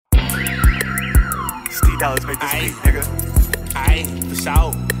$50 make this beat, nigga. Aye, for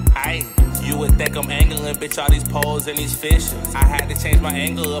sure. Aye. You would think I'm angling, bitch, all these poles and these fishes. I had to change my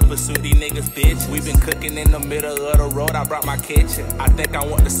angle up, pursue these niggas, bitch. We been cooking in the middle of the road, I brought my kitchen. I think I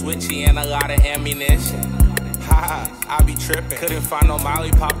want the switchy and a lot of ammunition. Haha, I be trippin'. Couldn't find no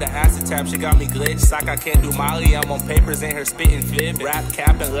Molly, pop the acid tap, she got me glitched. Like I can't do Molly, I'm on papers in her spittin' vivid. Rap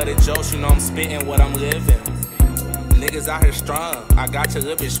capping, let it jokes, you know I'm spittin' what I'm living. Niggas out here strong, I got your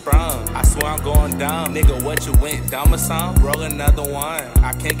lip is sprung. I swear I'm going dumb. Nigga, what you went dumb or something? Roll another one,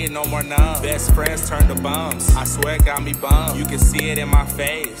 I can't get no more numb. Best friends turn to bums, I swear it got me bummed. You can see it in my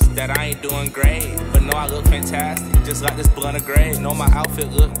face, that I ain't doing great. But no, I look fantastic, just like this blunt of gray. Know my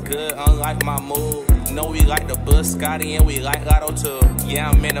outfit look good, unlike my mood. Know we like the Bus Scotty and we like Lotto too. Yeah,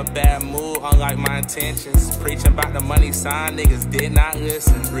 I'm in a bad mood, unlike my intentions. Preaching about the money sign, niggas did not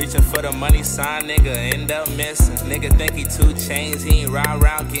listen. Reaching for the money sign, nigga end up missing. Nigga think he 2 Chainz, he ain't round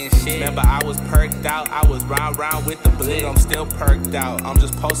round getting shit. Remember I was perked out, I was round round with the blick. I'm still perked out, I'm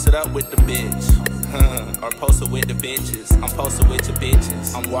just posted up with the bitch. Or posted with the bitches, I'm posted with your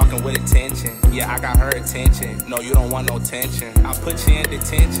bitches. I'm walking with attention, yeah I got her attention. No, you don't want no tension, I'll put you in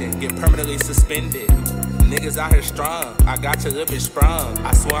detention, get permanently suspended. Niggas out here strong, I got your lip is sprung.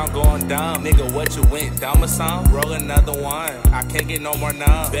 I swear I'm going dumb, nigga what you went dumb or something? Roll another one, I can't get no more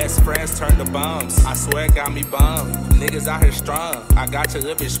numb. Best friends turn to bums, I swear it got me bummed. Niggas out here strong, I got your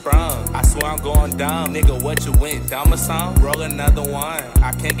lip is sprung. I swear I'm going dumb, nigga what you went dumb or something? Roll another one,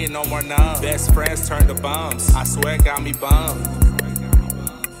 I can't get no more numb. Best friends turn to bums, I swear it got me bummed.